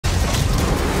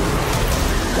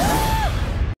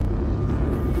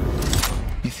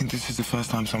first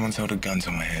time someone's held a gun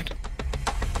to my head.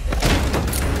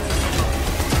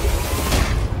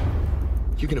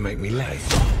 You're gonna make me late,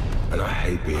 and I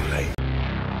hate being late.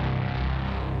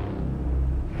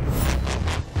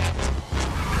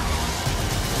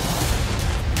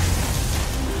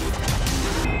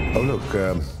 Oh, look,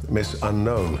 Miss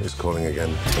Unknown is calling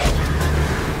again.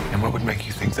 And what would make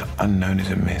you think that Unknown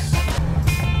is a miss?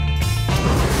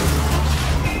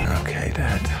 Okay,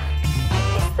 Dad.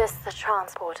 Is this the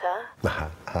transporter?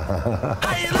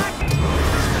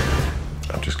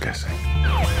 I'm just guessing.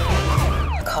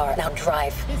 Car, now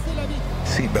drive.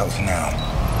 Seatbelts now.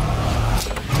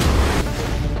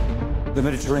 The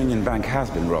Mediterranean bank has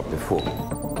been robbed before,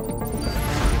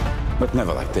 but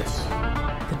never like this.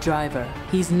 The driver,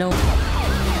 he's no...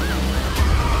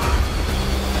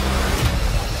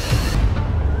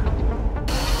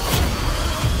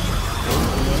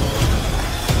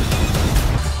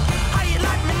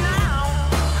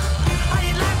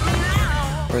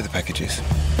 Where are the packages?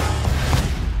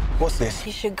 What's this?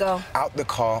 You should go. Out the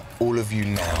car, all of you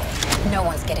now. No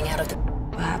one's getting out of the...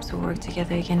 Perhaps we'll work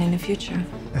together again in the future.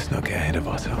 Let's not get ahead of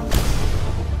ourselves.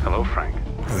 Hello, Frank.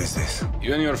 Who is this?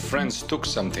 You and your friends took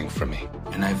something from me,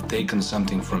 and I've taken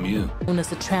something from you. Known as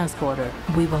the transporter,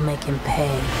 we will make him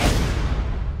pay.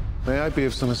 May I be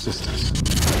of some assistance?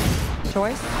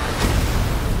 Choice?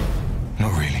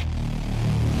 Not really.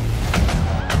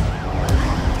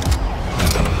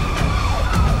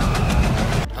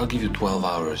 I'll give you 12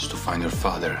 hours to find your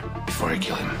father before I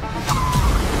kill him.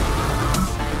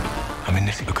 I'm in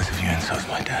this because of you, and so's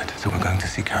my dad. So we're going to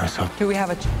see Carousel. Do we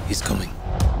have a... He's coming.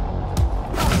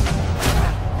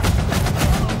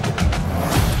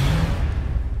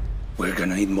 We're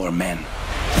gonna need more men.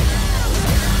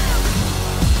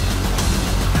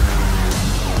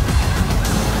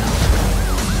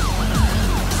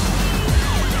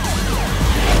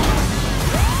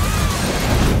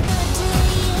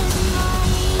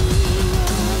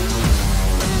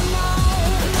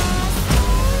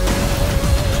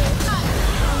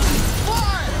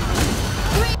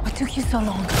 What took you so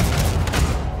long?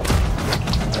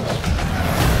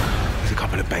 There's a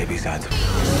couple of babies out. 2, 1.